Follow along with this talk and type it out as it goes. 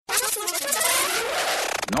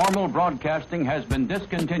Normal broadcasting has been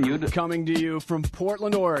discontinued. Coming to you from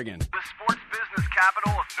Portland, Oregon. The sports business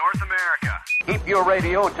capital of North America. Keep your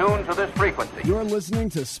radio tuned to this frequency. You're listening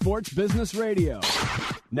to Sports Business Radio.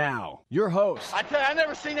 Now, your host, I tell you, I've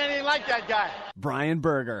never seen anything like that guy. Brian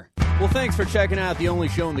Berger. Well, thanks for checking out the only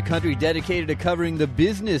show in the country dedicated to covering the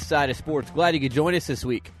business side of sports. Glad you could join us this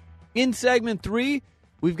week. In segment 3,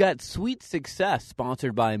 we've got Sweet Success,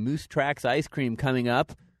 sponsored by Moose Tracks Ice Cream, coming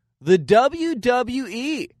up. The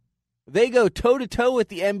WWE. They go toe-to-toe with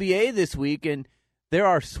the NBA this week, and there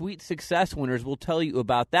are Sweet Success winners. We'll tell you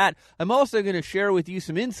about that. I'm also going to share with you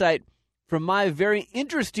some insight from my very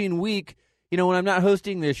interesting week. You know, when I'm not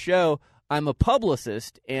hosting this show, I'm a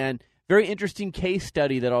publicist, and very interesting case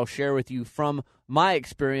study that I'll share with you from my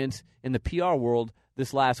experience in the PR world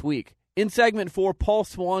this last week. In segment 4, Paul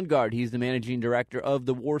Swangard, he's the managing director of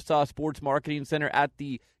the Warsaw Sports Marketing Center at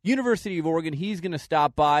the University of Oregon. He's going to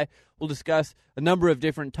stop by. We'll discuss a number of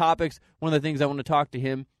different topics. One of the things I want to talk to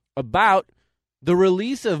him about, the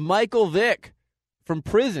release of Michael Vick from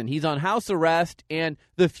prison. He's on house arrest, and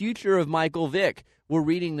the future of Michael Vick. We're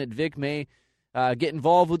reading that Vick may get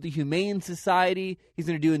involved with the Humane Society. He's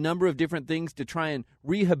going to do a number of different things to try and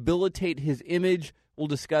rehabilitate his image. We'll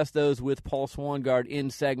discuss those with Paul Swangard in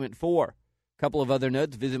segment 4. A couple of other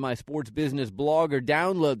notes. Visit my sports business blog or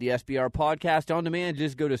download the SBR podcast on demand.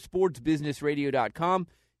 Just go to sportsbusinessradio.com.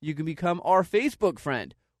 You can become our Facebook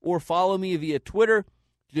friend or follow me via Twitter.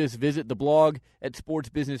 Just visit the blog at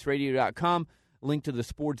sportsbusinessradio.com. Link to the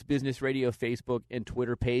Sports Business Radio Facebook and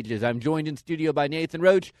Twitter pages. I'm joined in studio by Nathan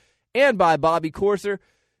Roach and by Bobby Corser.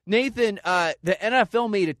 Nathan, the NFL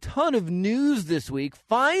made a ton of news this week.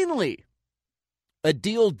 Finally, a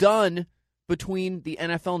deal done between the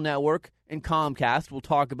NFL Network and Comcast. We'll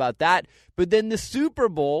talk about that. But then the Super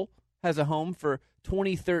Bowl has a home for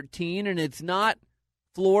 2013, and it's not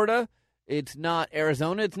Florida, it's not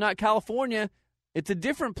Arizona, it's not California. It's a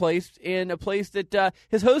different place, and a place that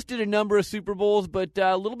has hosted a number of Super Bowls, but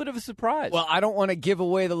a little bit of a surprise. Well, I don't want to give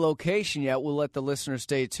away the location yet. We'll let the listeners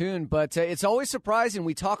stay tuned. But it's always surprising.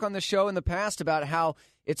 We talk on the show in the past about how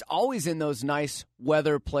it's always in those nice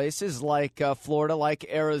weather places like Florida, like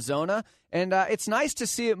Arizona. And it's nice to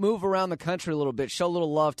see it move around the country a little bit, show a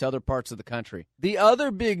little love to other parts of the country. The other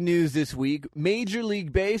big news this week, Major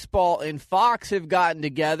League Baseball and Fox have gotten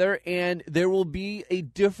together, and there will be a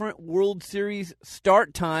different World Series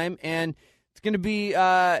start time, and it's going to be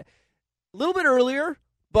a little bit earlier,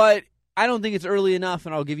 but I don't think it's early enough,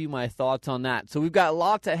 and I'll give you my thoughts on that. So we've got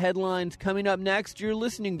lots of headlines coming up next. You're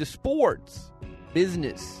listening to Sports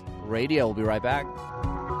Business Radio. We'll be right back.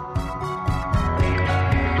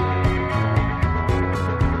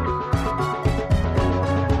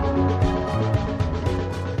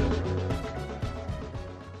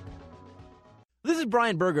 This is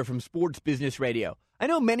Brian Berger from Sports Business Radio. I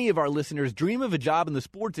know many of our listeners dream of a job in the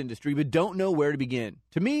sports industry but don't know where to begin.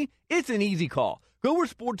 To me, it's an easy call. Go where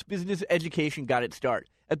sports business education got its start,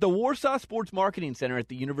 at the Warsaw Sports Marketing Center at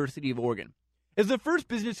the University of Oregon. As the first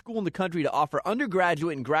business school in the country to offer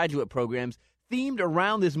undergraduate and graduate programs themed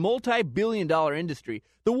around this multi-billion-dollar industry,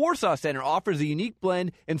 the Warsaw Center offers a unique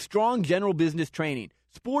blend and strong general business training,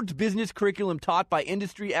 sports business curriculum taught by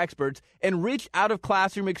industry experts, and rich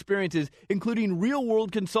out-of-classroom experiences, including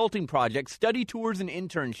real-world consulting projects, study tours, and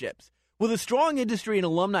internships. With a strong industry and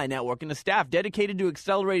alumni network and a staff dedicated to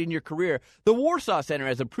accelerating your career, the Warsaw Center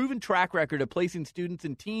has a proven track record of placing students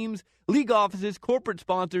in teams, league offices, corporate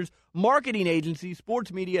sponsors, marketing agencies,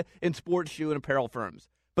 sports media, and sports shoe and apparel firms.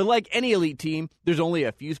 But like any elite team, there's only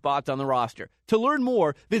a few spots on the roster. To learn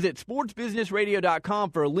more, visit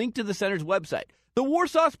sportsbusinessradio.com for a link to the center's website. The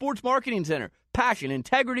Warsaw Sports Marketing Center. Passion,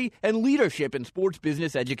 integrity, and leadership in sports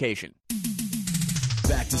business education.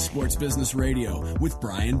 Back to Sports Business Radio with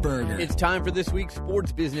Brian Berger. It's time for this week's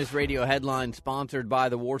Sports Business Radio headline, sponsored by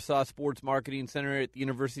the Warsaw Sports Marketing Center at the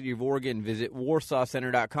University of Oregon. Visit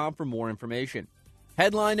warsawcenter.com for more information.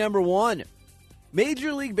 Headline number 1.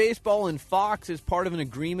 Major League Baseball and Fox, as part of an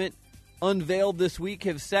agreement unveiled this week,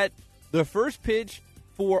 have set the first pitch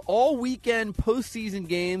for all weekend postseason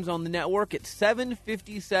games on the network at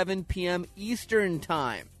 7:57 p.m. Eastern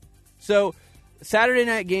Time. So Saturday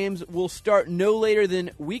night games will start no later than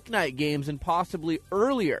weeknight games and possibly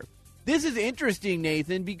earlier. This is interesting,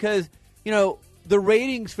 Nathan, because, you know, the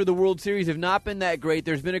ratings for the World Series have not been that great.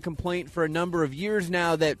 There's been a complaint for a number of years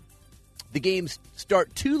now that the games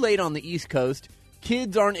start too late on the East Coast.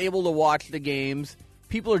 Kids aren't able to watch the games.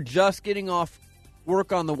 People are just getting off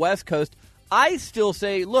work on the West Coast. I still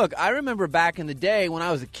say, look, I remember back in the day when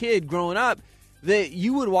I was a kid growing up that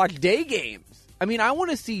you would watch day games. I mean, I want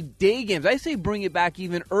to see day games. I say bring it back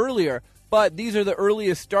even earlier. but these are the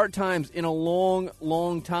earliest start times in a long,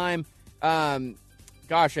 long time.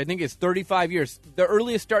 Gosh, I think it's 35 years. The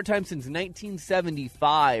earliest start time since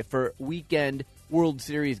 1975 for weekend World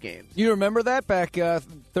Series games. You remember that back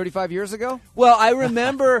 35 years ago? Well, I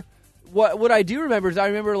remember what I do remember is I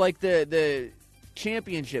remember like the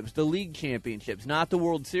championships, the league championships, not the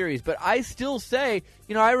World Series. But I still say,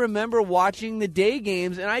 I remember watching the day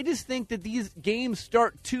games, and I just think that these games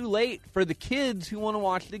start too late for the kids who want to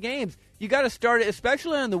watch the games. You got to start it,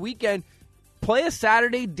 especially on the weekend. Play a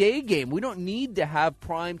Saturday day game. We don't need to have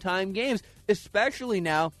primetime games, especially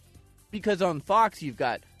now because on Fox you've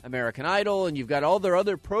got American Idol and you've got all their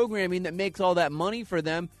other programming that makes all that money for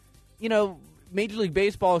them. Major League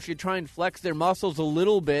Baseball should try and flex their muscles a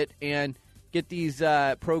little bit and get these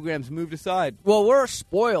programs moved aside. Well, we're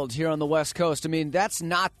spoiled here on the West Coast. I mean, that's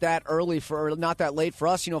not that not that late for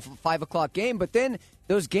us, for a 5 o'clock game. But then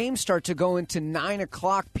those games start to go into 9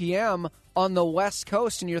 o'clock p.m. on the West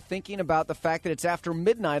Coast, and you're thinking about the fact that it's after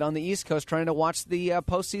midnight on the East Coast trying to watch the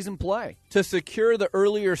postseason play. To secure the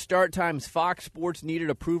earlier start times, Fox Sports needed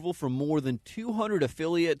approval from more than 200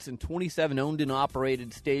 affiliates and 27 owned and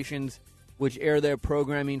operated stations, which air their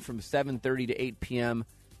programming from 7:30 to 8 p.m.,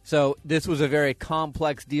 So this was a very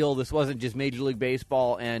complex deal. This wasn't just Major League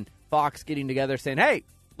Baseball and Fox getting together saying, hey,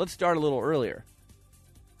 let's start a little earlier.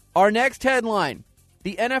 Our next headline,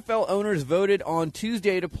 the NFL owners voted on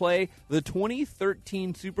Tuesday to play the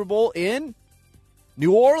 2013 Super Bowl in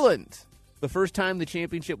New Orleans. The first time the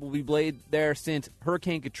championship will be played there since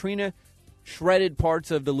Hurricane Katrina shredded parts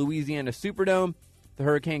of the Louisiana Superdome. The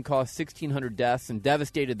hurricane caused 1,600 deaths and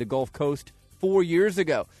devastated the Gulf Coast 4 years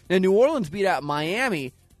ago. Now, New Orleans beat out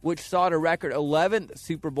Miami, which sought a record 11th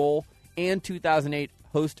Super Bowl, and 2008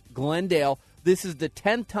 host Glendale. This is the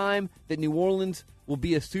 10th time that New Orleans will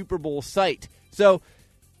be a Super Bowl site. So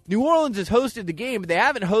New Orleans has hosted the game, but they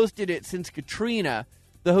haven't hosted it since Katrina.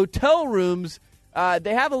 The hotel rooms,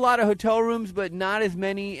 they have a lot of hotel rooms, but not as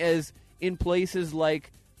many as in places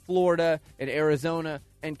like Florida and Arizona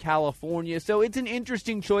and California. So it's an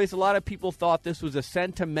interesting choice. A lot of people thought this was a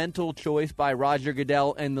sentimental choice by Roger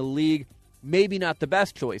Goodell and the league. Maybe not the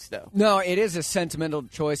best choice, though. No, it is a sentimental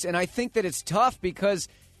choice, and I think that it's tough because,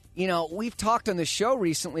 we've talked on the show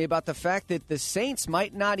recently about the fact that the Saints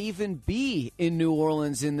might not even be in New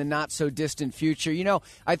Orleans in the not-so-distant future.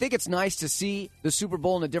 I think it's nice to see the Super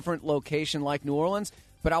Bowl in a different location like New Orleans,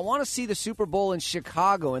 but I want to see the Super Bowl in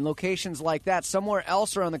Chicago and locations like that, somewhere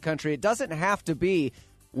else around the country. It doesn't have to be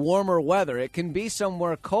warmer weather. It can be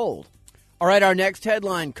somewhere cold. All right, our next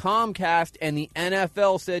headline, Comcast and the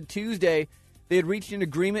NFL said Tuesday they had reached an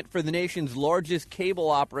agreement for the nation's largest cable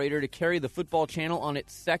operator to carry the football channel on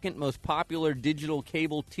its second most popular digital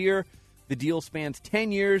cable tier. The deal spans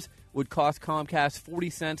 10 years, would cost Comcast 40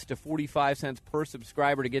 cents to 45 cents per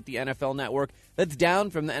subscriber to get the NFL network. That's down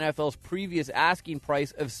from the NFL's previous asking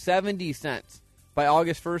price of 70 cents. By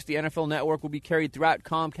August 1st, the NFL network will be carried throughout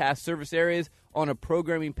Comcast service areas on a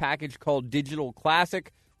programming package called Digital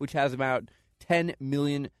Classic, which has about 10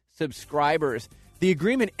 million subscribers. The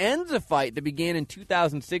agreement ends a fight that began in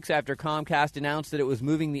 2006 after Comcast announced that it was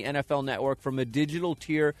moving the NFL network from a digital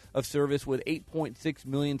tier of service with 8.6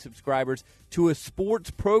 million subscribers to a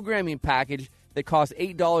sports programming package that costs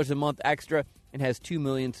 $8 a month extra and has 2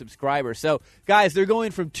 million subscribers. So, guys, they're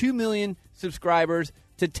going from 2 million subscribers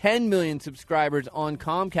to 10 million subscribers on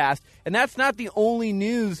Comcast. And that's not the only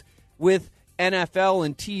news with NFL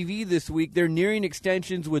and TV this week. They're nearing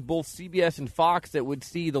extensions with both CBS and Fox that would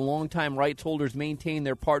see the longtime rights holders maintain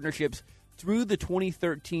their partnerships through the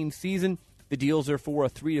 2013 season. The deals are for a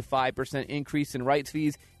 3 to 5% increase in rights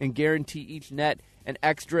fees and guarantee each net an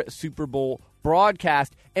extra Super Bowl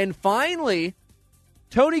broadcast. And finally,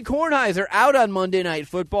 Tony Kornheiser out on Monday Night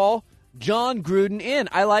Football. John Gruden in.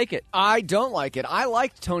 I like it. I don't like it. I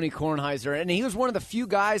liked Tony Kornheiser, and he was one of the few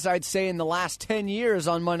guys I'd say in the last 10 years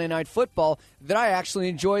on Monday Night Football that I actually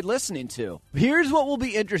enjoyed listening to. Here's what will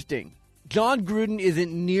be interesting. John Gruden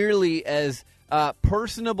isn't nearly as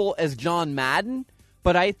personable as John Madden,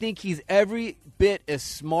 but I think he's every bit as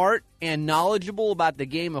smart and knowledgeable about the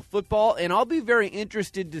game of football, and I'll be very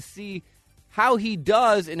interested to see how he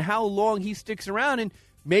does and how long he sticks around. And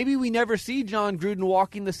maybe we never see John Gruden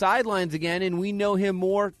walking the sidelines again, and we know him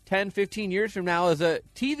more 10, 15 years from now as a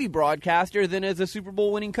TV broadcaster than as a Super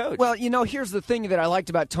Bowl winning coach. Well, here's the thing that I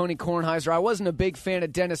liked about Tony Kornheiser. I wasn't a big fan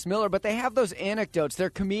of Dennis Miller, but they have those anecdotes.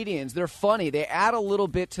 They're comedians. They're funny. They add a little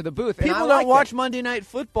bit to the booth. People don't watch Monday Night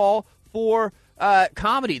Football for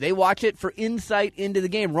comedy. They watch it for insight into the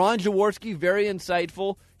game. Ron Jaworski, very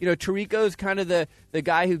insightful. Tirico's kind of the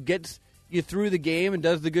guy who gets you through the game and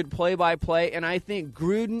does the good play-by-play. And I think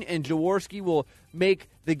Gruden and Jaworski will make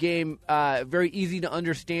the game very easy to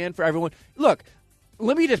understand for everyone. Look,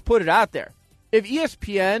 let me just put it out there. If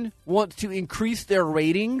ESPN wants to increase their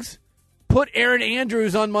ratings, put Aaron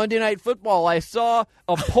Andrews on Monday Night Football. I saw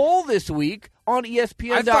a poll this week on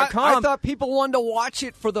ESPN.com. I thought people wanted to watch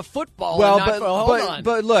it for the football. Well, and not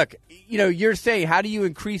but look, you're saying, how do you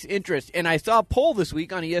increase interest? And I saw a poll this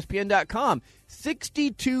week on ESPN.com.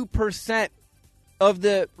 62% of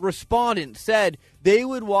the respondents said they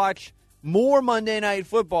would watch more Monday Night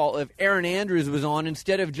Football if Aaron Andrews was on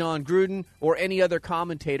instead of John Gruden or any other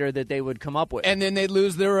commentator that they would come up with. And then they'd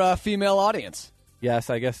lose their female audience.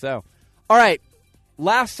 Yes, I guess so. All right,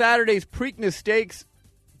 last Saturday's Preakness Stakes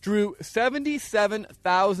drew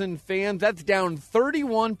 77,000 fans. That's down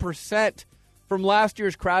 31% from last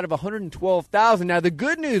year's crowd of 112,000. Now, the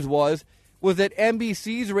good news was that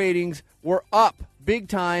NBC's ratings were up big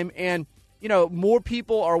time, and more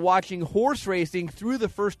people are watching horse racing through the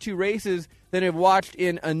first two races than have watched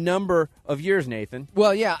in a number of years, Nathan.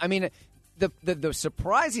 Well, yeah, I mean, the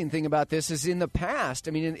surprising thing about this is in the past,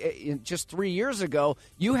 I mean, in just 3 years ago,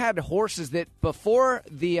 you had horses that before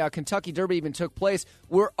the Kentucky Derby even took place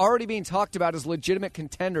were already being talked about as legitimate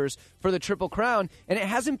contenders for the Triple Crown, and it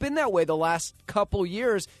hasn't been that way the last couple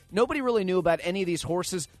years. Nobody really knew about any of these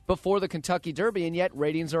horses before the Kentucky Derby, and yet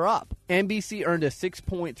ratings are up. NBC earned a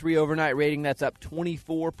 6.3 overnight rating. That's up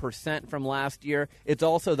 24% from last year. It's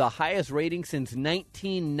also the highest rating since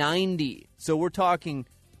 1990. So we're talking,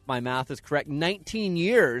 my math is correct, 19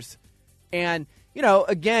 years. And,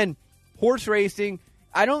 again, horse racing,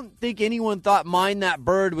 I don't think anyone thought Mind That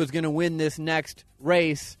Bird was going to win this next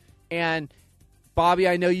race. And, Bobby,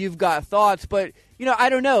 I know you've got thoughts, but, I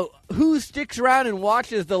don't know. Who sticks around and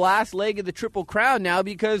watches the last leg of the Triple Crown now,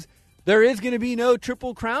 because there is going to be no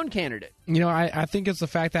Triple Crown candidate? I think it's the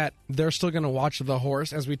fact that they're still going to watch the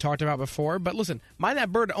horse, as we talked about before. But listen, Mind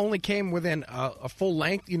That Bird only came within a full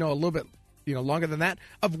length, a little bit longer than that,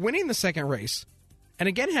 of winning the second race. And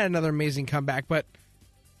again, had another amazing comeback. But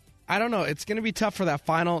I don't know. It's going to be tough for that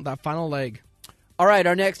final leg. All right,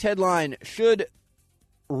 our next headline. Should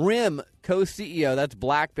RIM co-CEO, that's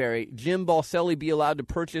BlackBerry, Jim Balcelli, be allowed to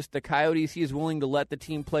purchase the Coyotes? He is willing to let the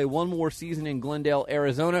team play one more season in Glendale,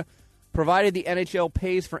 Arizona, provided the NHL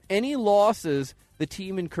pays for any losses the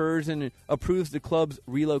team incurs and approves the club's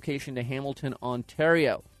relocation to Hamilton,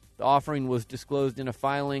 Ontario. The offering was disclosed in a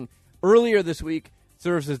filing earlier this week,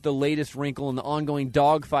 serves as the latest wrinkle in the ongoing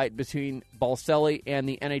dogfight between Balcelli and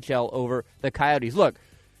the NHL over the Coyotes. Look,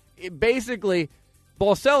 basically,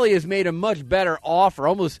 Balcelli has made a much better offer,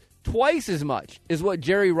 almost twice as much as what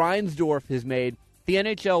Jerry Reinsdorf has made. The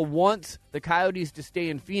NHL wants the Coyotes to stay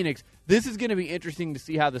in Phoenix. This is going to be interesting to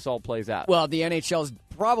see how this all plays out. Well, the NHL is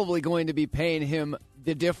probably going to be paying him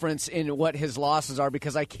the difference in what his losses are,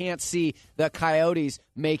 because I can't see the Coyotes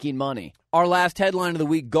making money. Our last headline of the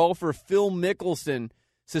week, golfer Phil Mickelson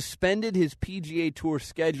suspended his PGA Tour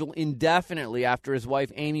schedule indefinitely after his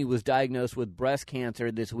wife Amy was diagnosed with breast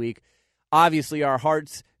cancer this week. Obviously, our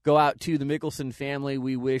hearts go out to the Mickelson family.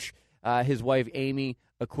 We wish his wife Amy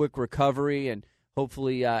a quick recovery, and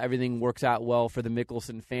hopefully everything works out well for the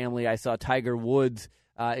Mickelson family. I saw Tiger Woods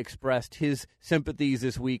expressed his sympathies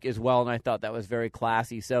this week as well, and I thought that was very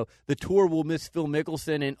classy. So the tour will miss Phil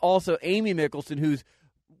Mickelson, and also Amy Mickelson, who's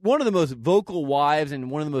one of the most vocal wives and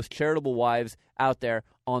one of the most charitable wives out there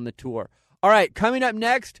on the tour. All right, coming up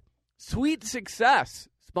next, Sweet Success,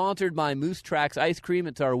 sponsored by Moose Tracks Ice Cream.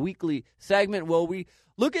 It's our weekly segment where we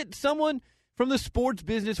look at someone from the sports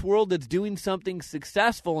business world that's doing something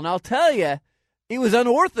successful. And I'll tell you, it was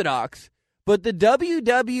unorthodox, but the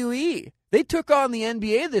WWE, they took on the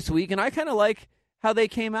NBA this week, and I kind of like how they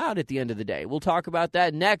came out at the end of the day. We'll talk about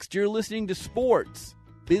that next. You're listening to Sports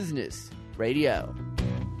Business Radio.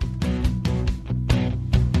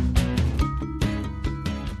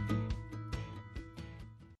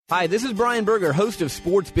 Hi, this is Brian Berger, host of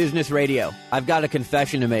Sports Business Radio. I've got a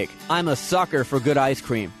confession to make. I'm a sucker for good ice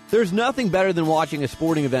cream. There's nothing better than watching a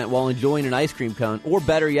sporting event while enjoying an ice cream cone, or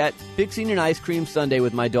better yet, fixing an ice cream sundae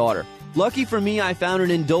with my daughter. Lucky for me, I found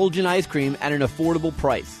an indulgent ice cream at an affordable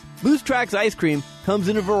price. Moose Tracks Ice Cream comes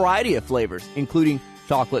in a variety of flavors, including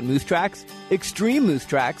chocolate Moose Tracks, extreme Moose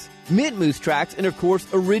Tracks, mint Moose Tracks, and of course,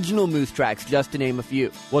 original Moose Tracks, just to name a few.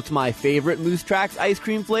 What's my favorite Moose Tracks ice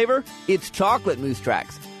cream flavor? It's chocolate Moose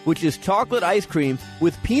Tracks, which is chocolate ice cream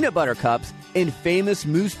with peanut butter cups and famous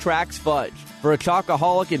Moose Tracks fudge. For a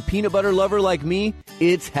chocoholic and peanut butter lover like me,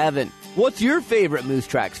 it's heaven. What's your favorite Moose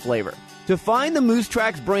Tracks flavor? To find the Moose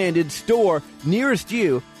Tracks branded store nearest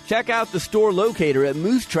you, check out the store locator at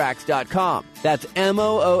moosetracks.com. That's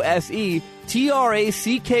MOOSETRACKS.com.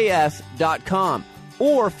 TRACKS.com,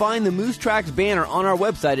 or find the Moose Tracks banner on our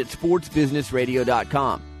website at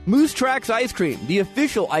sportsbusinessradio.com. Moose Tracks Ice Cream, the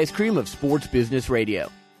official ice cream of Sports Business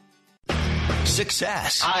Radio.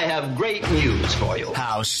 Success. I have great news for you.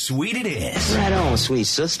 How sweet it is. Right on, sweet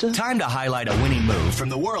sister. Time to highlight a winning move from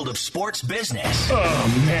the world of sports business.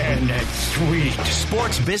 Oh, man, that's sweet.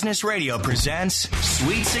 Sports Business Radio presents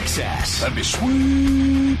Sweet Success. That'd be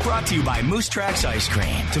sweet. Brought to you by Moose Tracks Ice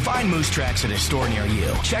Cream. To find Moose Tracks at a store near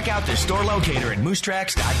you, check out their store locator at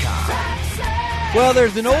moosetracks.com. Well,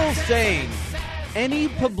 there's an old saying, any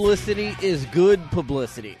publicity is good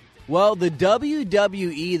publicity. Well, the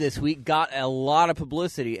WWE this week got a lot of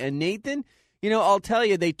publicity. And Nathan, I'll tell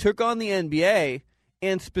you, they took on the NBA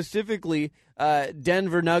and specifically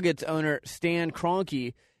Denver Nuggets owner Stan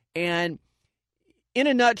Kroenke. And in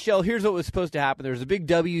a nutshell, here's what was supposed to happen. There was a big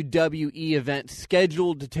WWE event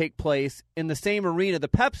scheduled to take place in the same arena, the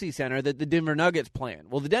Pepsi Center, that the Denver Nuggets play in.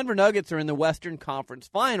 Well, the Denver Nuggets are in the Western Conference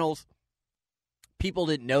Finals. People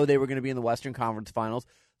didn't know they were going to be in the Western Conference Finals.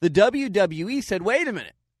 The WWE said, wait a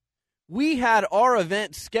minute. We had our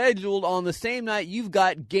event scheduled on the same night you've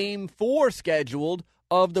got Game 4 scheduled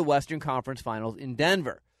of the Western Conference Finals in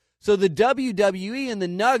Denver. So the WWE and the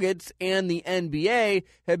Nuggets and the NBA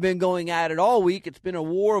have been going at it all week. It's been a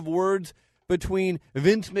war of words between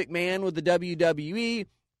Vince McMahon with the WWE,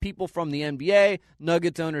 people from the NBA,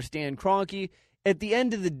 Nuggets owner Stan Kroenke. At the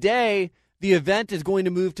end of the day, the event is going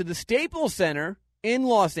to move to the Staples Center in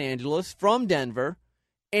Los Angeles from Denver.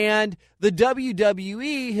 And the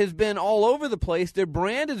WWE has been all over the place. Their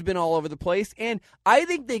brand has been all over the place. And I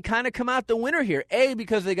think they kind of come out the winner here. A,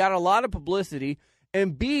 because they got a lot of publicity.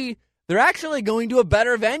 And B, they're actually going to a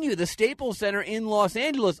better venue, the Staples Center in Los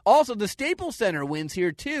Angeles. Also, the Staples Center wins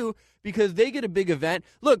here, too, because they get a big event.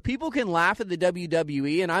 Look, people can laugh at the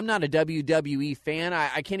WWE, and I'm not a WWE fan.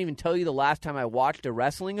 I can't even tell you the last time I watched a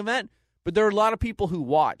wrestling event. But there are a lot of people who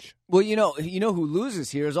watch. Well, you know who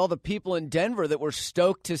loses here is all the people in Denver that were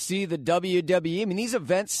stoked to see the WWE. I mean, these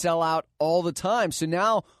events sell out all the time. So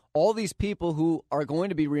now all these people who are going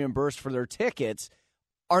to be reimbursed for their tickets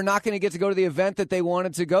are not going to get to go to the event that they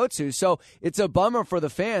wanted to go to. So it's a bummer for the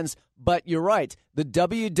fans, but you're right. The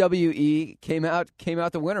WWE came out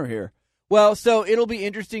the winner here. Well, so it'll be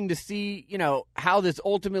interesting to see, how this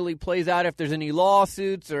ultimately plays out, if there's any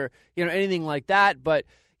lawsuits or, anything like that. But,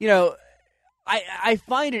 I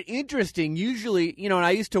find it interesting. Usually, and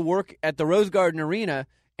I used to work at the Rose Garden Arena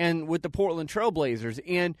and with the Portland Trailblazers.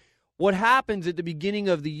 And what happens at the beginning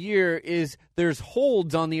of the year is there's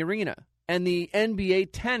holds on the arena, and the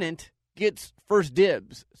NBA tenant gets first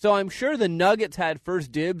dibs. So I'm sure the Nuggets had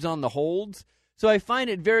first dibs on the holds. So I find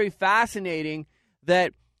it very fascinating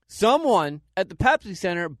that someone at the Pepsi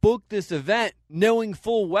Center booked this event knowing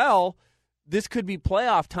full well this could be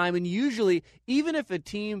playoff time. And usually, even if a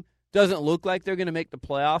team doesn't look like they're going to make the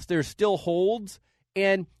playoffs, there's still holds,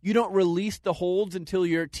 and you don't release the holds until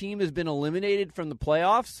your team has been eliminated from the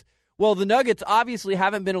playoffs. Well, the Nuggets obviously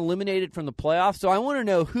haven't been eliminated from the playoffs, so I want to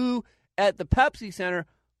know who at the Pepsi Center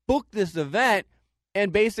booked this event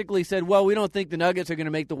and basically said, well, we don't think the Nuggets are going to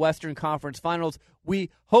make the Western Conference Finals. We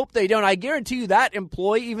hope they don't. I guarantee you that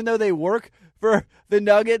employee, even though they work for the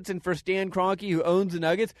Nuggets and for Stan Kroenke, who owns the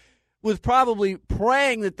Nuggets, was probably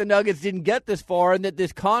praying that the Nuggets didn't get this far and that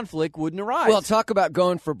this conflict wouldn't arise. Well, talk about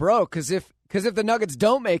going for broke, because if the Nuggets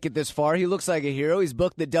don't make it this far, he looks like a hero. He's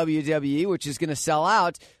booked the WWE, which is going to sell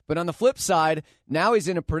out. But on the flip side, now he's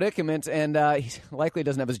in a predicament, and he likely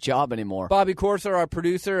doesn't have his job anymore. Bobby Corser, our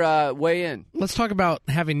producer, weigh in. Let's talk about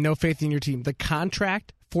having no faith in your team. The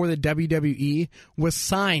contract for the WWE was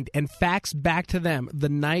signed and faxed back to them the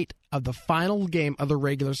night of the final game of the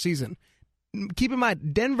regular season. Keep in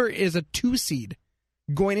mind, Denver is a 2 seed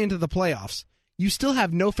going into the playoffs. You still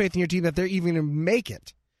have no faith in your team that they're even going to make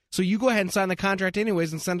it. So you go ahead and sign the contract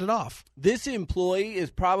anyways and send it off. This employee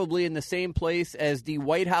is probably in the same place as the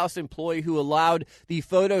White House employee who allowed the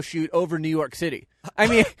photo shoot over New York City. I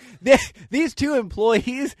mean, these two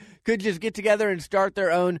employees could just get together and start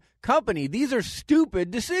their own company. These are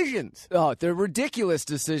stupid decisions. Oh, they're ridiculous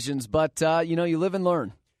decisions, but, you live and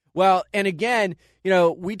learn. Well, and again,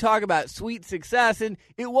 we talk about sweet success, and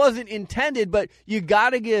it wasn't intended, but you got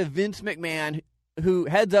to give Vince McMahon, who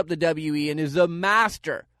heads up the WE and is a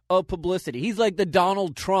master of publicity. He's like the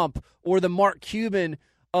Donald Trump or the Mark Cuban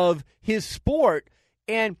of his sport.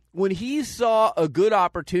 And when he saw a good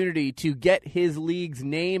opportunity to get his league's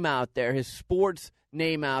name out there, his sports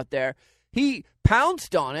name out there, he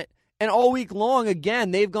pounced on it. And all week long, again,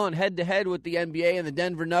 they've gone head-to-head with the NBA and the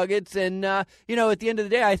Denver Nuggets. And, at the end of the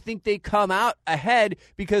day, I think they come out ahead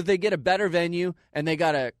because they get a better venue and they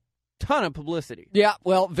got a ton of publicity. Yeah,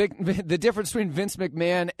 well, the difference between Vince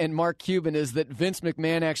McMahon and Mark Cuban is that Vince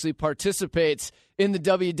McMahon actually participates in the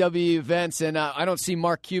WWE events, and I don't see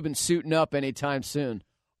Mark Cuban suiting up anytime soon.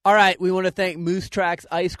 All right, we want to thank Moose Tracks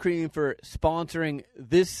Ice Cream for sponsoring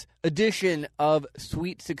this edition of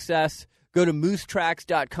Sweet Success. Go to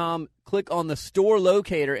moosetracks.com, click on the store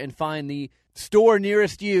locator, and find the store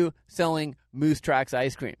nearest you selling Moose Tracks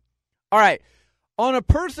Ice Cream. All right, on a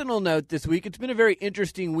personal note this week, it's been a very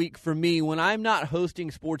interesting week for me. When I'm not hosting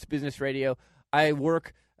Sports Business Radio, I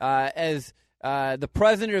work as the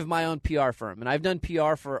president of my own PR firm, and I've done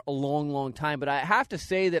PR for a long, long time, but I have to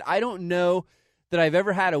say that I don't know that I've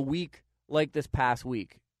ever had a week like this past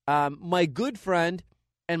week. My good friend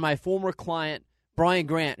and my former client, Brian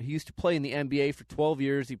Grant, who used to play in the NBA for 12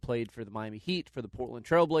 years. He played for the Miami Heat, for the Portland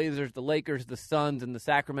Trailblazers, the Lakers, the Suns, and the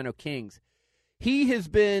Sacramento Kings. He has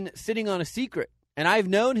been sitting on a secret, and I've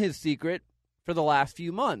known his secret for the last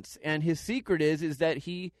few months. And his secret is that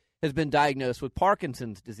he has been diagnosed with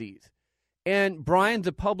Parkinson's disease. And Brian's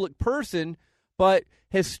a public person, but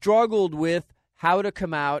has struggled with how to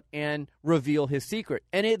come out and reveal his secret.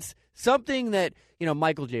 And it's something that,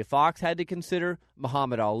 Michael J. Fox had to consider,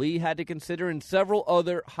 Muhammad Ali had to consider, and several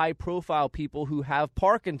other high-profile people who have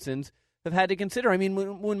Parkinson's have had to consider. I mean,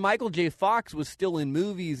 when Michael J. Fox was still in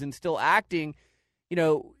movies and still acting,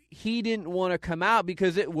 he didn't want to come out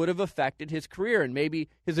because it would have affected his career and maybe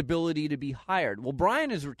his ability to be hired. Well,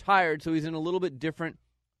 Brian is retired, so he's in a little bit different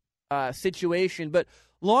situation. But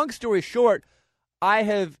long story short, I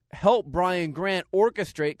have helped Brian Grant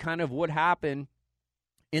orchestrate kind of what happened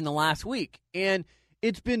in the last week. And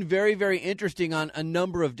it's been very, very interesting on a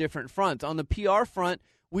number of different fronts. On the PR front,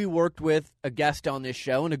 we worked with a guest on this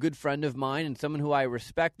show and a good friend of mine and someone who I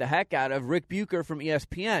respect the heck out of, Rick Bucher from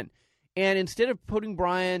ESPN. And instead of putting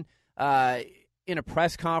Brian in a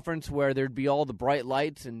press conference where there'd be all the bright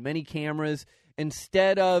lights and many cameras,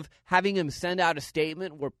 instead of having him send out a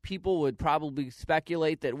statement where people would probably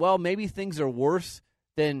speculate that, well, maybe things are worse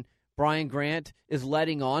than Brian Grant is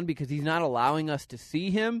letting on because he's not allowing us to see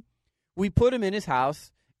him, we put him in his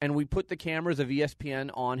house and we put the cameras of ESPN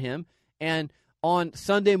on him. And on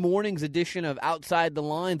Sunday morning's edition of Outside the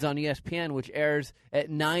Lines on ESPN, which airs at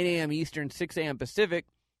 9 a.m. Eastern, 6 a.m. Pacific,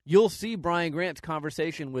 you'll see Brian Grant's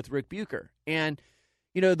conversation with Rick Bucher. And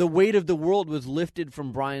the weight of the world was lifted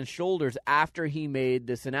from Brian's shoulders after he made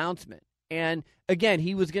this announcement. And again,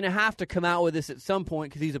 he was going to have to come out with this at some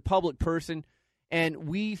point because he's a public person, and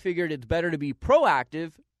we figured it's better to be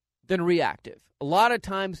proactive than reactive. A lot of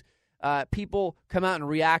times people come out and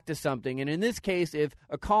react to something, and in this case, if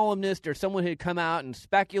a columnist or someone had come out and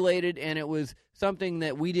speculated and it was something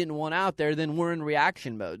that we didn't want out there, then we're in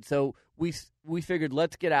reaction mode. So we figured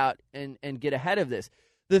let's get out and get ahead of this.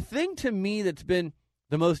 The thing to me that's been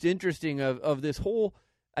the most interesting of this whole,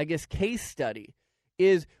 I guess, case study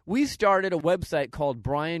is we started a website called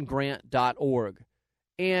briangrant.org.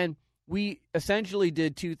 And we essentially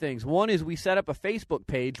did two things. One is we set up a Facebook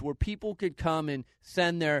page where people could come and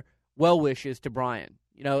send their well wishes to Brian.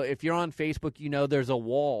 If you're on Facebook, there's a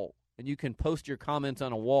wall, and you can post your comments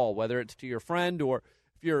on a wall, whether it's to your friend or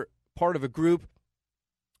if you're part of a group.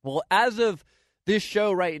 Well, as of this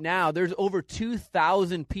show right now, there's over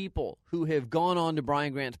 2,000 people who have gone on to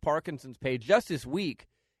Brian Grant's Parkinson's page just this week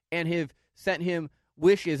and have sent him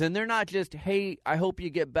wishes. And they're not just, hey, I hope you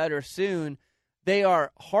get better soon. They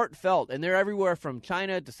are heartfelt, and they're everywhere from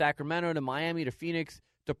China to Sacramento to Miami to Phoenix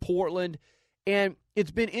to Portland. And it's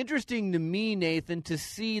been interesting to me, Nathan, to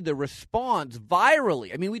see the response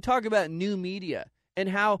virally. I mean, we talk about new media and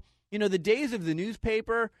how, the days of the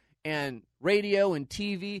newspaper and radio and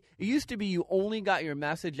TV, it used to be you only got your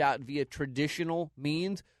message out via traditional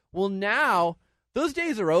means. Well, now those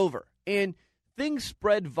days are over, and things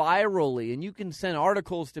spread virally, and you can send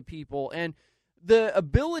articles to people. And the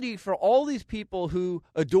ability for all these people who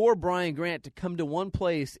adore Brian Grant to come to one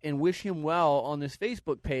place and wish him well on this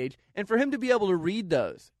Facebook page, and for him to be able to read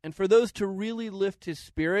those, and for those to really lift his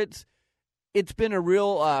spirits, it's been a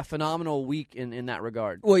real phenomenal week in that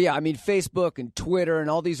regard. Well, yeah, I mean, Facebook and Twitter and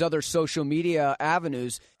all these other social media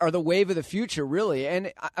avenues are the wave of the future, really.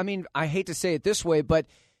 And, I mean, I hate to say it this way, but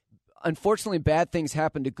unfortunately bad things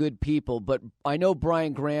happen to good people. But I know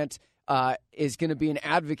Brian Grant is going to be an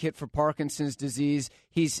advocate for Parkinson's disease.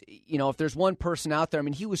 He's, if there's one person out there, I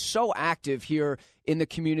mean, he was so active here in the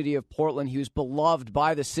community of Portland. He was beloved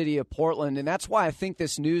by the city of Portland. And that's why I think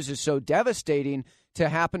this news is so devastating to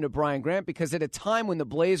happen to Brian Grant, because at a time when the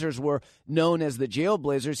Blazers were known as the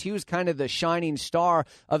Jailblazers, he was kind of the shining star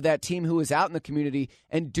of that team who was out in the community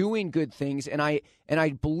and doing good things. And I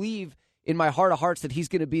believe in my heart of hearts that he's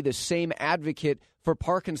going to be the same advocate for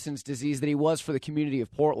Parkinson's disease that he was for the community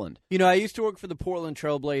of Portland. You know, I used to work for the Portland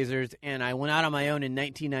Trailblazers, and I went out on my own in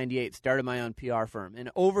 1998, started my own PR firm.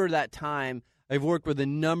 And over that time, I've worked with a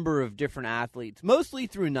number of different athletes, mostly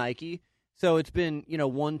through Nike. So it's been,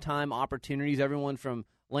 one-time opportunities, everyone from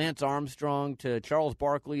Lance Armstrong to Charles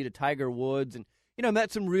Barkley to Tiger Woods, and,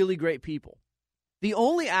 met some really great people. The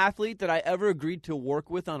only athlete that I ever agreed to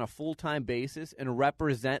work with on a full-time basis and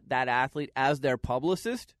represent that athlete as their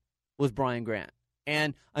publicist was Brian Grant.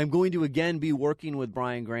 And I'm going to, again, be working with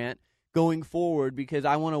Brian Grant going forward because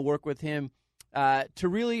I want to work with him to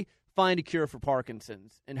really find a cure for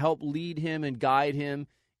Parkinson's and help lead him and guide him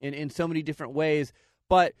in so many different ways.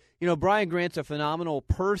 But, Brian Grant's a phenomenal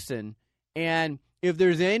person, and if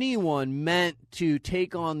there's anyone meant to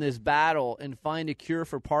take on this battle and find a cure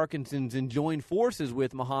for Parkinson's and join forces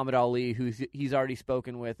with Muhammad Ali, who he's already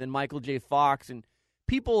spoken with, and Michael J. Fox, and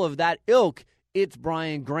people of that ilk, it's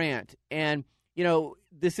Brian Grant. And,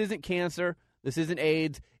 this isn't cancer. This isn't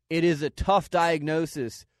AIDS. It is a tough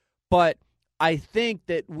diagnosis. But I think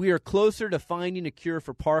that we are closer to finding a cure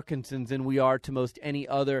for Parkinson's than we are to most any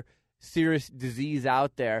other serious disease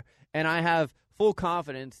out there. And I have full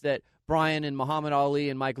confidence that Brian and Muhammad Ali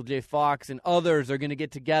and Michael J. Fox and others are going to get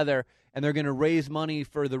together and they're going to raise money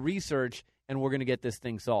for the research, and we're going to get this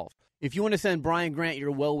thing solved. If you want to send Brian Grant your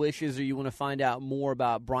well wishes or you want to find out more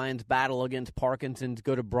about Brian's battle against Parkinson's,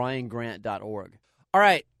 go to briangrant.org. All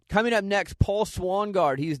right, coming up next, Paul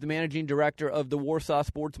Swangard. He's the managing director of the Warsaw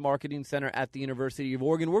Sports Marketing Center at the University of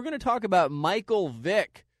Oregon. We're going to talk about Michael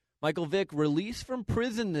Vick. Michael Vick released from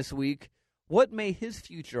prison this week. What may his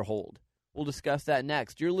future hold? We'll discuss that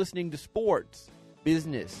next. You're listening to Sports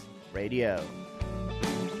Business Radio.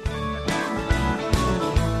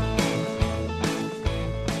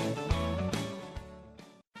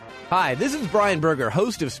 Hi, this is Brian Berger,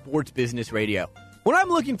 host of Sports Business Radio. When I'm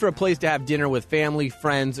looking for a place to have dinner with family,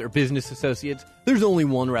 friends, or business associates, there's only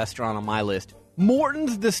one restaurant on my list.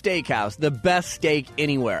 Morton's The Steakhouse, the best steak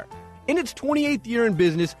anywhere. In its 28th year in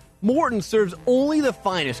business, Morton serves only the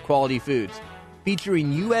finest quality foods,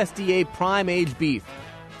 featuring USDA prime-aged beef,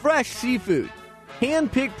 fresh seafood,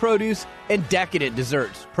 hand-picked produce, and decadent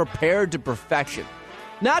desserts prepared to perfection.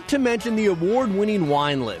 Not to mention the award-winning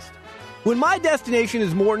wine list. When my destination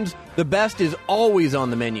is Morton's, the best is always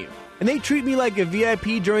on the menu. And they treat me like a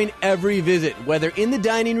VIP during every visit, whether in the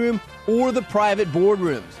dining room or the private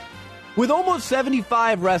boardrooms. With almost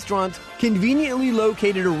 75 restaurants conveniently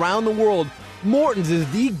located around the world, Morton's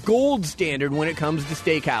is the gold standard when it comes to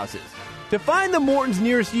steakhouses. To find the Morton's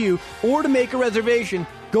nearest you or to make a reservation,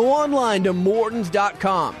 go online to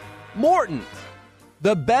Mortons.com. Morton's,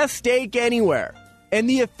 the best steak anywhere, and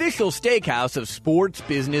the official steakhouse of Sports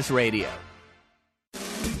Business Radio.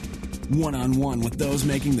 One-on-one with those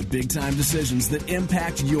making the big-time decisions that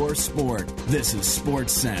impact your sport. This is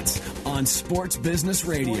Sports Sense on Sports Business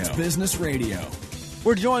Radio. Sports Business Radio.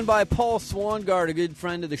 We're joined by Paul Swangard, a good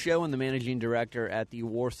friend of the show and the managing director at the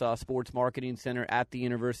Warsaw Sports Marketing Center at the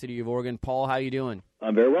University of Oregon. Paul, how you doing?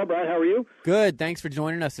 I'm very well, Brian. How are you? Good. Thanks for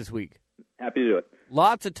joining us this week. Happy to do it.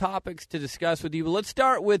 Lots of topics to discuss with you, but let's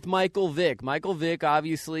start with Michael Vick. Michael Vick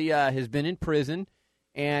obviously has been in prison,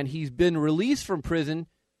 and he's been released from prison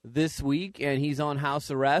this week, and he's on house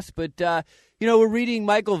arrest. But, we're reading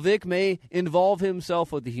Michael Vick may involve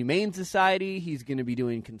himself with the Humane Society. He's going to be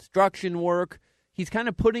doing construction work. He's kind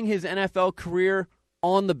of putting his NFL career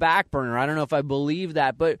on the back burner. I don't know if I believe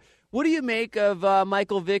that, but what do you make of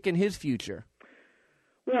Michael Vick and his future?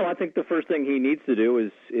 Well, I think the first thing he needs to do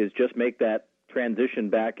is just make that transition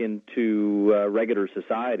back into regular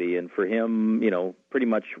society. And for him, pretty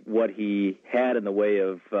much what he had in the way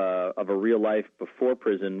of a real life before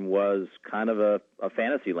prison was kind of a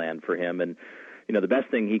fantasy land for him. And the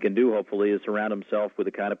best thing he can do, hopefully, is surround himself with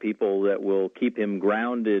the kind of people that will keep him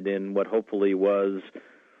grounded in what hopefully was,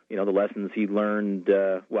 the lessons he learned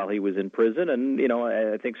while he was in prison. And,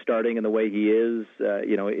 I think starting in the way he is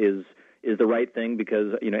the right thing,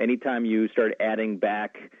 because, anytime you start adding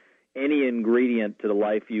back any ingredient to the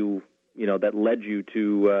life that led you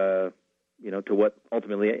to what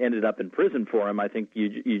ultimately ended up in prison for him, I think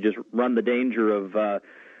you just run the danger of,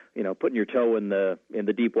 putting your toe in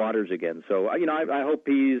the deep waters again. So, I hope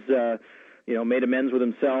he's, made amends with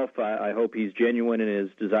himself. I hope he's genuine in his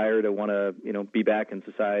desire to want to, be back in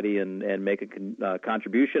society and make a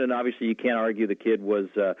contribution. And obviously you can't argue the kid was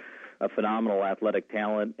a phenomenal athletic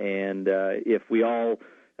talent. And if we all,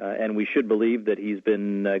 and we should believe that he's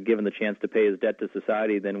been given the chance to pay his debt to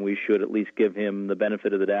society, then we should at least give him the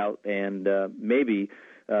benefit of the doubt and maybe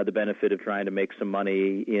the benefit of trying to make some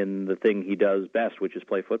money in the thing he does best, which is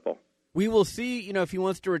play football. we will see, if he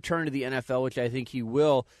wants to return to the NFL, which I think he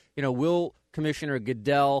will, will Commissioner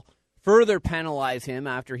Goodell further penalize him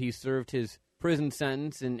after he served his prison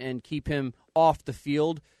sentence and keep him off the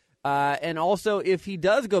field? And also, if he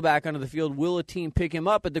does go back onto the field, will a team pick him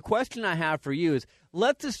up? But the question I have for you is,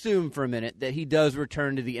 let's assume for a minute that he does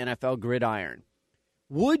return to the NFL gridiron.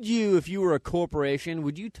 Would you, if you were a corporation,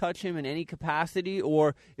 would you touch him in any capacity,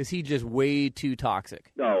 or is he just way too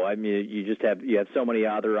toxic? No, I mean, you have so many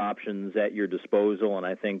other options at your disposal, and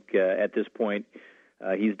I think at this point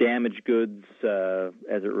he's damaged goods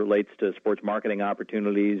as it relates to sports marketing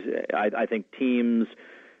opportunities. I think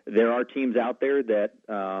there are teams out there that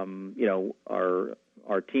are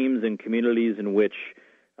teams and communities in which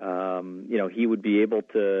he would be able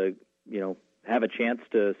to have a chance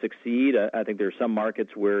to succeed. I think there are some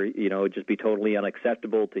markets where it'd just be totally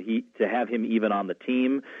unacceptable to have him even on the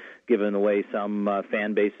team, given the way some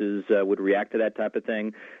fan bases would react to that type of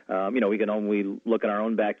thing. We can only look in our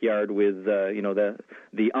own backyard with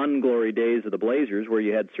the unglory days of the Blazers, where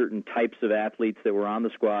you had certain types of athletes that were on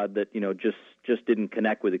the squad that just didn't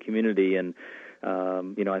connect with the community. And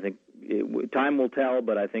I think time will tell,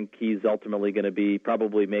 but I think he's ultimately going to be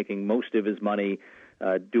probably making most of his money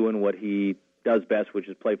doing what he does best, which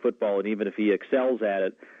is play football. And even if he excels at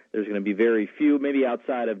it, there's going to be very few, maybe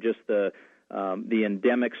outside of just the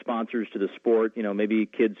endemic sponsors to the sport. Maybe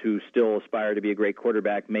kids who still aspire to be a great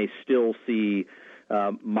quarterback may still see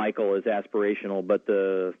Michael as aspirational, but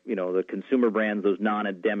the consumer brands, those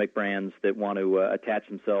non-endemic brands that want to attach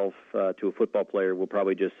themselves to a football player, will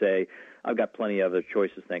probably just say, "I've got plenty of other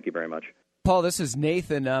choices. Thank you very much." Paul, this is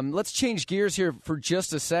Nathan. Let's change gears here for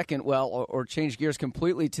just a second, or change gears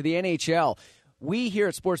completely to the NHL. We here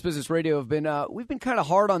at Sports Business Radio have been we've been kind of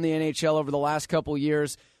hard on the NHL over the last couple of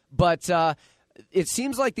years, but it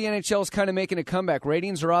seems like the NHL is kind of making a comeback.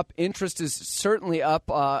 Ratings are up. Interest is certainly up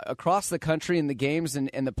across the country in the games and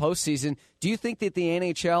the postseason. Do you think that the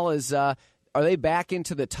NHL is are they back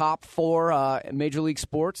into the top four Major League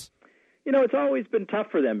sports? It's always been tough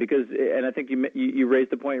for them because, and I think you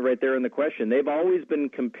raised the point right there in the question, they've always been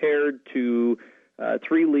compared to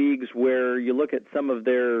three leagues where you look at some of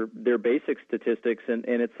their basic statistics, and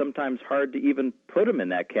it's sometimes hard to even put them in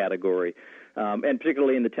that category. And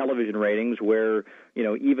particularly in the television ratings where,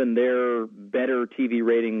 even their better TV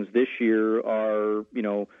ratings this year are,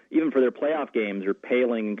 even for their playoff games, are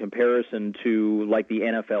paling in comparison to, like, the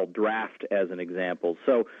NFL draft as an example.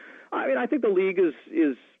 So, I think the league is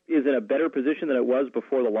in a better position than it was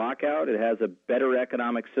before the lockout. It has a better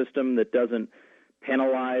economic system that doesn't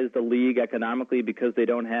penalize the league economically because they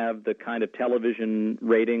don't have the kind of television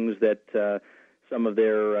ratings that some of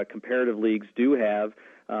their comparative leagues do have.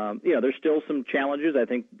 There's still some challenges. I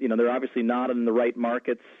think, they're obviously not in the right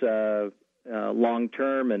markets long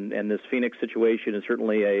term, and this Phoenix situation is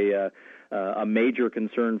certainly a major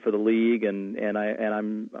concern for the league, and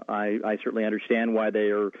I certainly understand why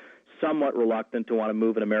they are somewhat reluctant to want to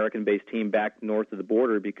move an American-based team back north of the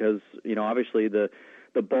border because, obviously the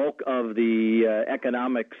bulk of the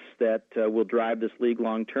economics that will drive this league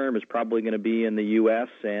long term is probably going to be in the U.S.,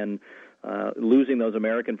 and losing those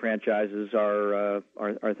American franchises are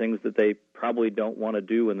things that they probably don't want to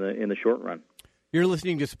do in the short run. You're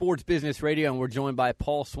listening to Sports Business Radio, and we're joined by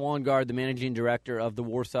Paul Swangard, the managing director of the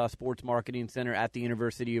Warsaw Sports Marketing Center at the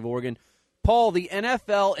University of Oregon. Paul, the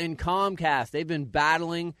NFL and Comcast, they've been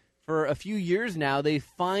battling for a few years now. They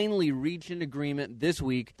finally reached an agreement this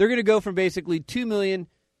week. They're going to go from basically 2 million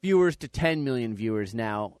viewers to 10 million viewers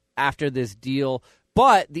now after this deal.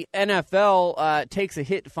 But the NFL takes a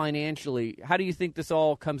hit financially. How do you think this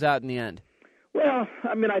all comes out in the end? Well,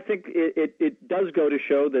 I think it does go to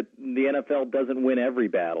show that the NFL doesn't win every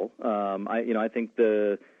battle. I think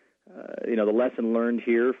the lesson learned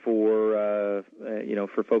here for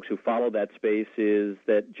folks who follow that space is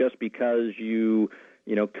that just because you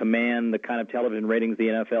command the kind of television ratings the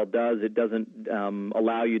NFL does, it doesn't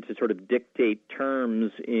allow you to sort of dictate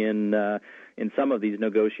terms in some of these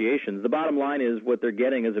negotiations. The bottom line is what they're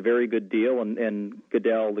getting is a very good deal, and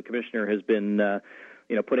Goodell, the commissioner, has been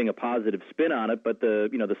putting a positive spin on it. But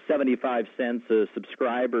the 75 cents a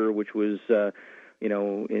subscriber, which was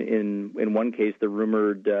in one case the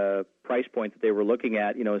rumored price point that they were looking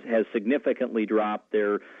at, has significantly dropped.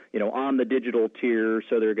 They're on the digital tier,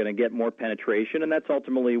 so they're going to get more penetration, and that's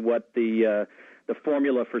ultimately what the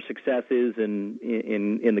formula for success is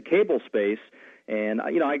in the cable space. And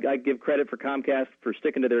I give credit for Comcast for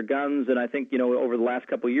sticking to their guns, and I think over the last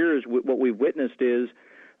couple of years, what we've witnessed is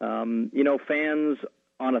fans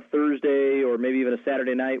on a Thursday or maybe even a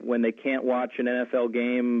Saturday night when they can't watch an NFL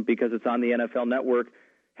game because it's on the NFL Network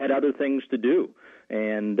had other things to do.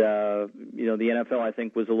 And, the NFL, I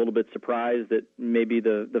think, was a little bit surprised that maybe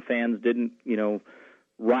the fans didn't,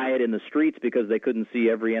 riot in the streets because they couldn't see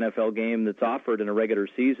every NFL game that's offered in a regular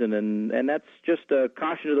season. And that's just a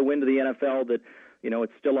caution to the wind of the NFL that,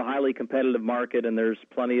 it's still a highly competitive market, and there's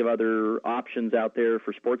plenty of other options out there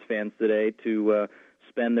for sports fans today to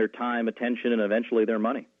spend their time, attention, and eventually their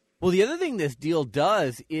money. Well, the other thing this deal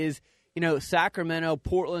does is, Sacramento,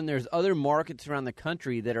 Portland, there's other markets around the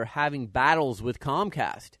country that are having battles with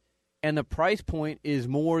Comcast, and the price point is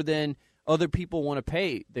more than other people want to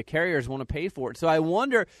pay. The carriers want to pay for it. So I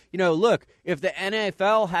wonder, look, if the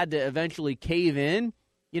NFL had to eventually cave in,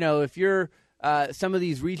 if you're some of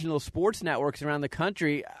these regional sports networks around the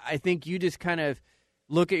country, I think you just kind of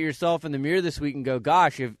look at yourself in the mirror this week and go,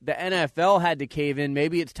 gosh, if the NFL had to cave in,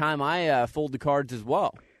 maybe it's time I fold the cards as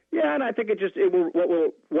well. Yeah, and I think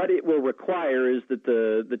what it will require is that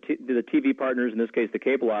the TV partners, in this case the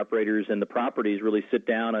cable operators and the properties, really sit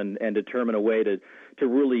down and determine a way to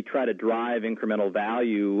really try to drive incremental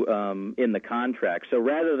value in the contract. So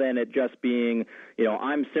rather than it just being,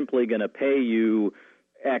 I'm simply going to pay you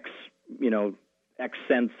X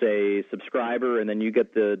cents a subscriber, and then you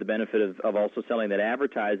get the benefit of also selling that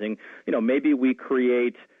advertising, maybe we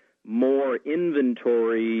create more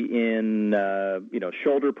inventory in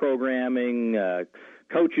shoulder programming,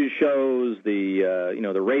 coaches shows,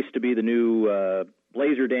 the race to be the new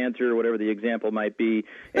Blazer dancer, whatever the example might be,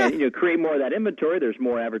 and create more of that inventory. There's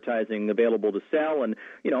more advertising available to sell, and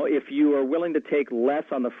if you are willing to take less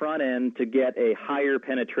on the front end to get a higher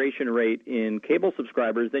penetration rate in cable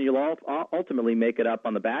subscribers, then you'll ultimately make it up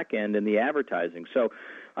on the back end in the advertising. So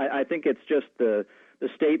I think it's just the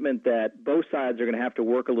statement that both sides are going to have to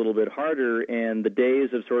work a little bit harder, and the days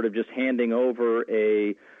of sort of just handing over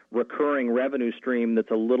a recurring revenue stream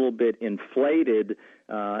that's a little bit inflated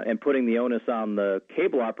and putting the onus on the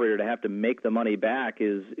cable operator to have to make the money back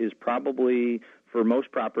is probably, for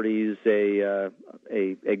most properties, a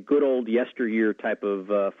good old yesteryear type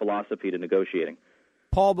of philosophy to negotiating.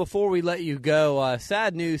 Paul, before we let you go,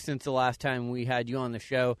 sad news since the last time we had you on the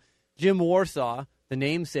show. Jim Warsaw, the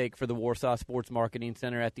namesake for the Warsaw Sports Marketing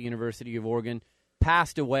Center at the University of Oregon,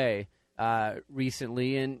 passed away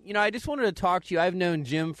recently. And, I just wanted to talk to you. I've known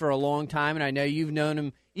Jim for a long time, and I know you've known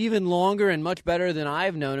him even longer and much better than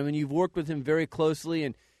I've known him, and you've worked with him very closely.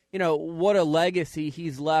 And, what a legacy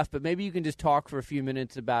he's left. But maybe you can just talk for a few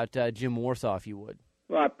minutes about Jim Warsaw, if you would.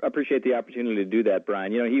 Well, I appreciate the opportunity to do that,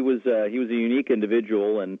 Brian. He was a unique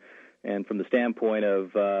individual, and from the standpoint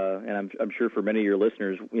of, and I'm sure for many of your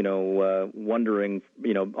listeners, wondering,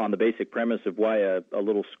 on the basic premise of why a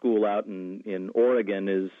little school out in Oregon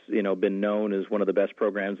is, been known as one of the best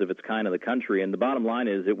programs of its kind in the country. And the bottom line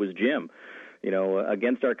is it was Jim.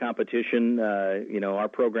 Against our competition, our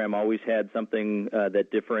program always had something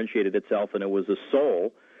that differentiated itself, and it was a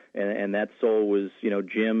soul. And that soul was,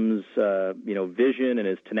 Jim's, vision and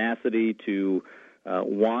his tenacity to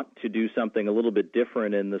want to do something a little bit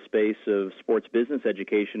different in the space of sports business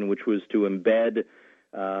education, which was to embed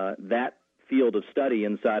that field of study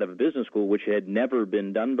inside of a business school, which had never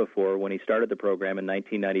been done before when he started the program in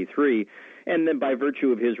 1993. And then by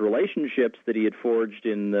virtue of his relationships that he had forged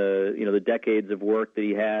in the decades of work that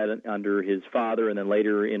he had under his father, and then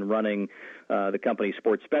later in running the company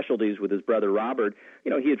Sports Specialties with his brother Robert,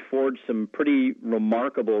 he had forged some pretty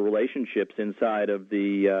remarkable relationships inside of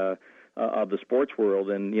the sports world.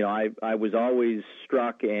 And I was always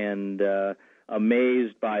struck and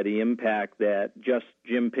amazed by the impact that just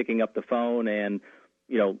Jim picking up the phone and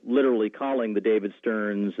literally calling the David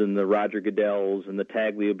Stearns and the Roger Goodells and the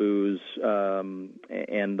Tagliabues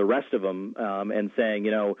and the rest of them and saying,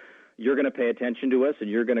 you're going to pay attention to us, and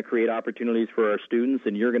you're going to create opportunities for our students,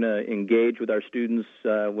 and you're going to engage with our students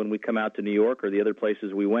when we come out to New York or the other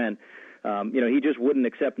places we went. He just wouldn't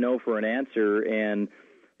accept no for an answer, and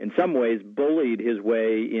in some ways bullied his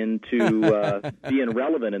way into being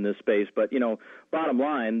relevant in this space. But, bottom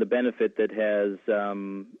line, the benefit that has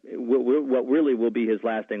what really will be his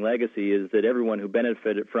lasting legacy is that everyone who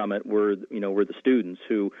benefited from it were the students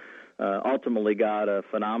who ultimately got a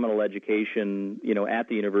phenomenal education, at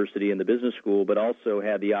the university and the business school, but also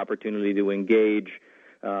had the opportunity to engage,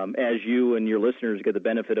 as you and your listeners get the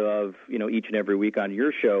benefit of, each and every week on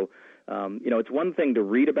your show. It's one thing to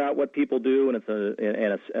read about what people do, and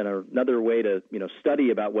it's another way to study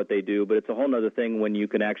about what they do. But it's a whole other thing when you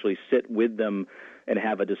can actually sit with them and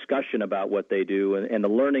have a discussion about what they do, and the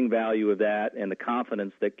learning value of that, and the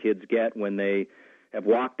confidence that kids get when they have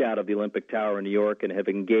walked out of the Olympic Tower in New York and have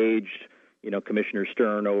engaged, Commissioner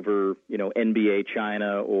Stern over NBA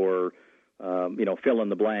China or fill in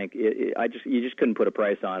the blank. You just couldn't put a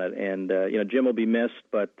price on it. And Jim will be missed,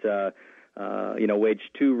 but waged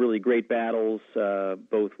two really great battles,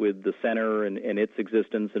 both with the center and its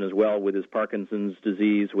existence, and as well with his Parkinson's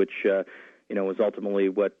disease, which was ultimately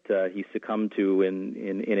what he succumbed to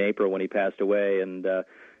in April when he passed away. And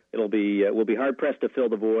we'll be hard pressed to fill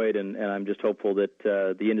the void, and I'm just hopeful that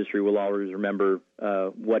the industry will always remember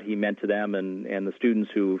what he meant to them, and the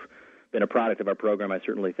students who've been a product of our program, I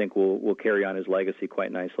certainly think will carry on his legacy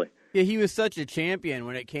quite nicely. Yeah, he was such a champion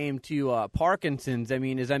when it came to Parkinson's. I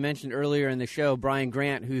mean, as I mentioned earlier in the show, Brian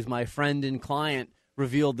Grant, who's my friend and client,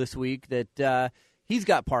 revealed this week that he's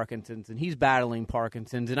got Parkinson's and he's battling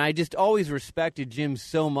Parkinson's. And I just always respected Jim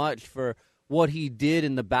so much for what he did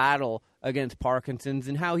in the battle against Parkinson's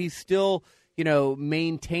and how he still,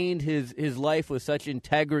 maintained his life with such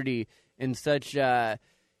integrity and such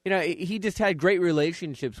he just had great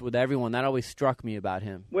relationships with everyone. That always struck me about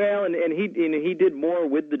him. Well, and he did more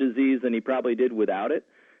with the disease than he probably did without it.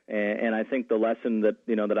 And I think the lesson that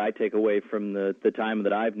that I take away from the time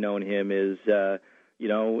that I've known him is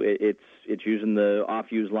it's using the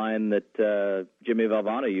off-use line that Jimmy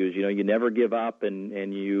Valvano used. You never give up,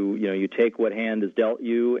 and you take what hand is dealt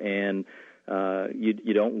you, and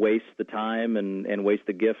you don't waste the time and waste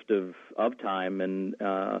the gift of time. And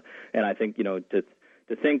I think to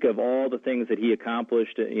think of all the things that he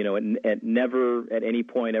accomplished, and never at any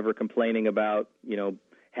point ever complaining about,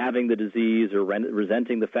 having the disease or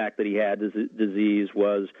resenting the fact that he had this disease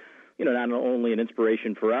was, not only an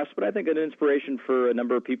inspiration for us, but I think an inspiration for a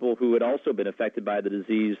number of people who had also been affected by the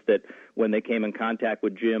disease, that when they came in contact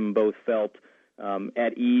with Jim, both felt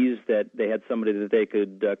at ease that they had somebody that they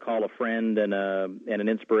could call a friend and an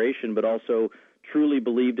inspiration, but also truly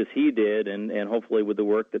believed as he did, and hopefully with the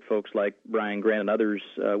work that folks like Brian Grant and others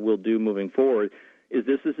will do moving forward, is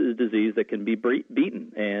this is a disease that can be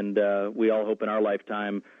beaten. And we all hope in our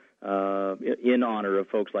lifetime, in honor of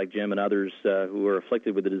folks like Jim and others who are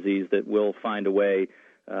afflicted with the disease, that we'll find a way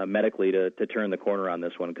medically to turn the corner on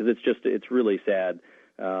this one, because it's really sad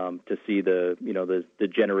to see the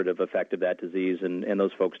degenerative effect of that disease, and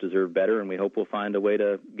those folks deserve better, and we hope we'll find a way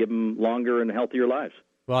to give them longer and healthier lives.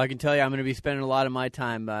 Well, I can tell you I'm going to be spending a lot of my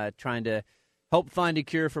time trying to help find a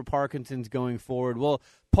cure for Parkinson's going forward. Well,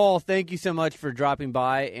 Paul, thank you so much for dropping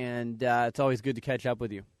by, and it's always good to catch up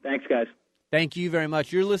with you. Thanks, guys. Thank you very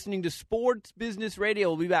much. You're listening to Sports Business Radio.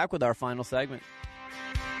 We'll be back with our final segment.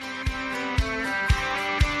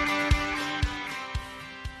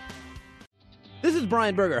 This is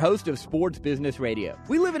Brian Berger, host of Sports Business Radio.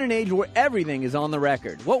 We live in an age where everything is on the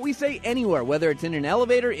record. What we say anywhere, whether it's in an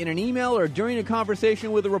elevator, in an email, or during a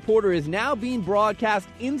conversation with a reporter, is now being broadcast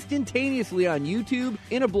instantaneously on YouTube,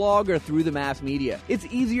 in a blog, or through the mass media. It's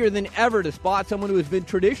easier than ever to spot someone who has been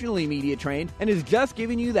traditionally media trained and is just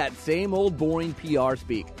giving you that same old boring PR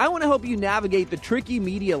speak. I want to help you navigate the tricky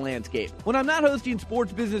media landscape. When I'm not hosting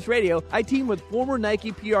Sports Business Radio, I team with former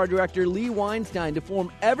Nike PR director Lee Weinstein to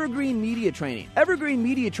form Evergreen Media Training. Evergreen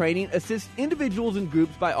Media Training assists individuals and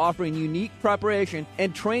groups by offering unique preparation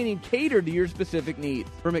and training catered to your specific needs.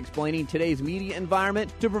 From explaining today's media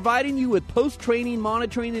environment to providing you with post-training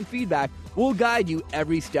monitoring and feedback, we'll guide you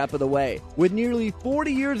every step of the way. With nearly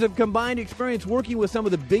 40 years of combined experience working with some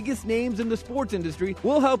of the biggest names in the sports industry,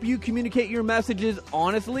 we'll help you communicate your messages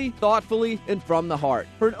honestly, thoughtfully, and from the heart.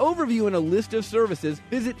 For an overview and a list of services,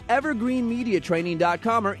 visit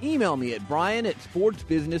evergreenmediatraining.com or email me at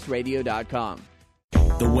brian@sportsbusinessradio.com.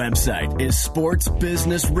 The website is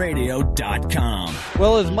sportsbusinessradio.com.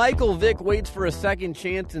 Well, as Michael Vick waits for a second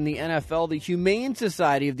chance in the NFL, the Humane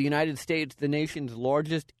Society of the United States, the nation's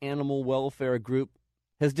largest animal welfare group,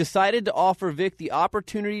 has decided to offer Vick the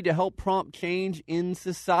opportunity to help prompt change in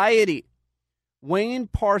society. Wayne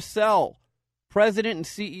Parcell, president and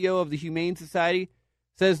CEO of the Humane Society,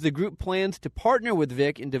 says the group plans to partner with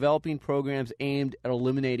Vick in developing programs aimed at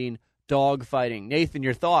eliminating dog fighting. Nathan,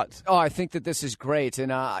 your thoughts? Oh, I think that this is great.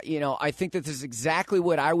 And, I think that this is exactly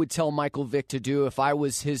what I would tell Michael Vick to do if I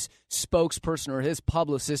was his spokesperson or his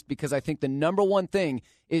publicist, because I think the number one thing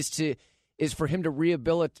is for him to be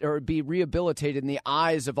rehabilitated in the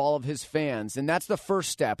eyes of all of his fans. And that's the first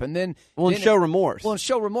step. And then show remorse. Well,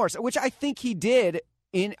 show remorse, which I think he did.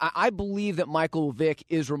 I believe that Michael Vick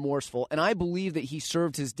is remorseful, and I believe that he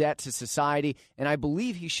served his debt to society, and I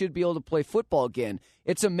believe he should be able to play football again.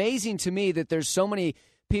 It's amazing to me that there's so many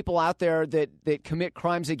people out there that commit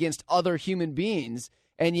crimes against other human beings,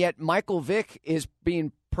 and yet Michael Vick is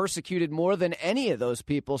being persecuted more than any of those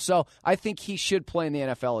people. So I think he should play in the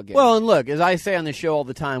NFL again. Well, and look, as I say on the show all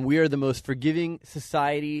the time, we are the most forgiving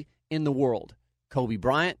society in the world. Kobe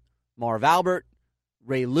Bryant, Marv Albert,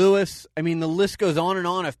 Ray Lewis. I mean, the list goes on and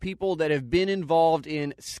on of people that have been involved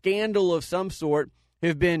in scandal of some sort,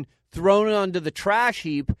 have been thrown onto the trash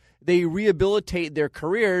heap, they rehabilitate their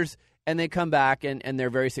careers, and they come back and they're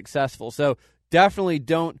very successful. So definitely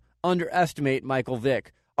don't underestimate Michael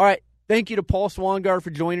Vick. All right, thank you to Paul Swangard for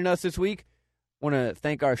joining us this week. I want to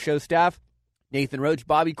thank our show staff, Nathan Roach,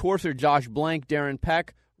 Bobby Corser, Josh Blank, Darren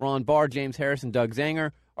Peck, Ron Barr, James Harrison, Doug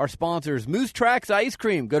Zanger. Our sponsors, Moose Tracks Ice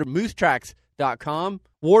Cream. Go to moosetracks.com.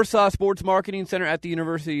 Warsaw Sports Marketing Center at the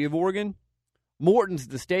University of Oregon. Morton's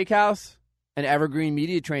The Steakhouse. And Evergreen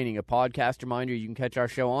Media Training, a podcast reminder. You can catch our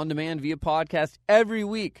show on demand via podcast every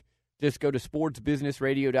week. Just go to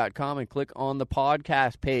sportsbusinessradio.com and click on the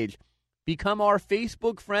podcast page. Become our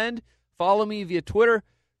Facebook friend. Follow me via Twitter.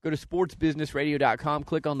 Go to sportsbusinessradio.com,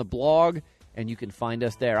 click on the blog, and you can find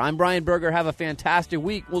us there. I'm Brian Berger. Have a fantastic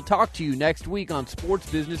week. We'll talk to you next week on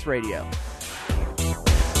Sports Business Radio.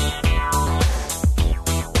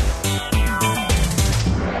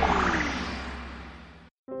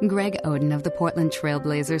 Greg Oden of the Portland Trail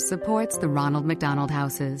Blazers supports the Ronald McDonald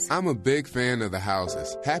Houses. I'm a big fan of the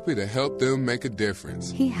houses, happy to help them make a difference.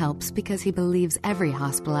 He helps because he believes every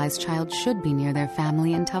hospitalized child should be near their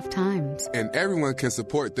family in tough times. And everyone can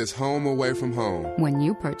support this home away from home. When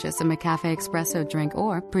you purchase a McCafe Espresso drink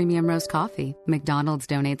or premium roast coffee, McDonald's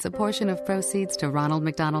donates a portion of proceeds to Ronald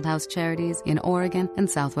McDonald House charities in Oregon and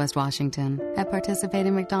Southwest Washington at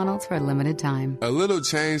participating McDonald's for a limited time. A little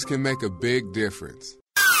change can make a big difference.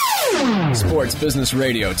 Sports Business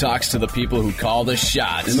Radio talks to the people who call the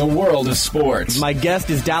shots in the world of sports. My guest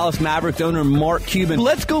is Dallas Mavericks owner Mark Cuban.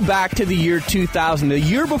 Let's go back to the year 2000. The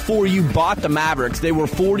year before you bought the Mavericks, they were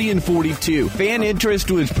 40-42. Fan interest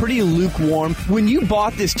was pretty lukewarm. When you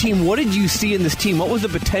bought this team, what did you see in this team? What was the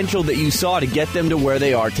potential that you saw to get them to where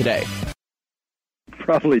they are today?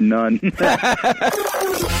 Probably none.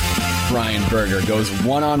 Brian Berger goes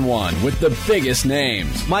one-on-one with the biggest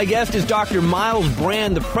names. My guest is Dr. Miles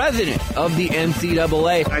Brand, the president of the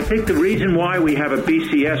NCAA. I think the reason why we have a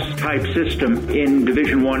BCS-type system in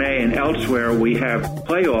Division 1A and elsewhere we have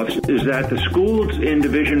playoffs is that the schools in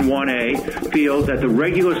Division 1A feel that the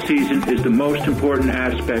regular season is the most important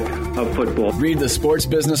aspect of football. Read the Sports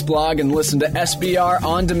Business blog and listen to SBR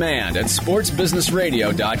On Demand at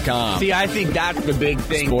sportsbusinessradio.com. See, I think that's the big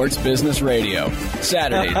thing. Sports Business Radio,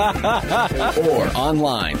 Saturday. Or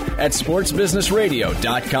online at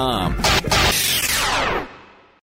sportsbusinessradio.com.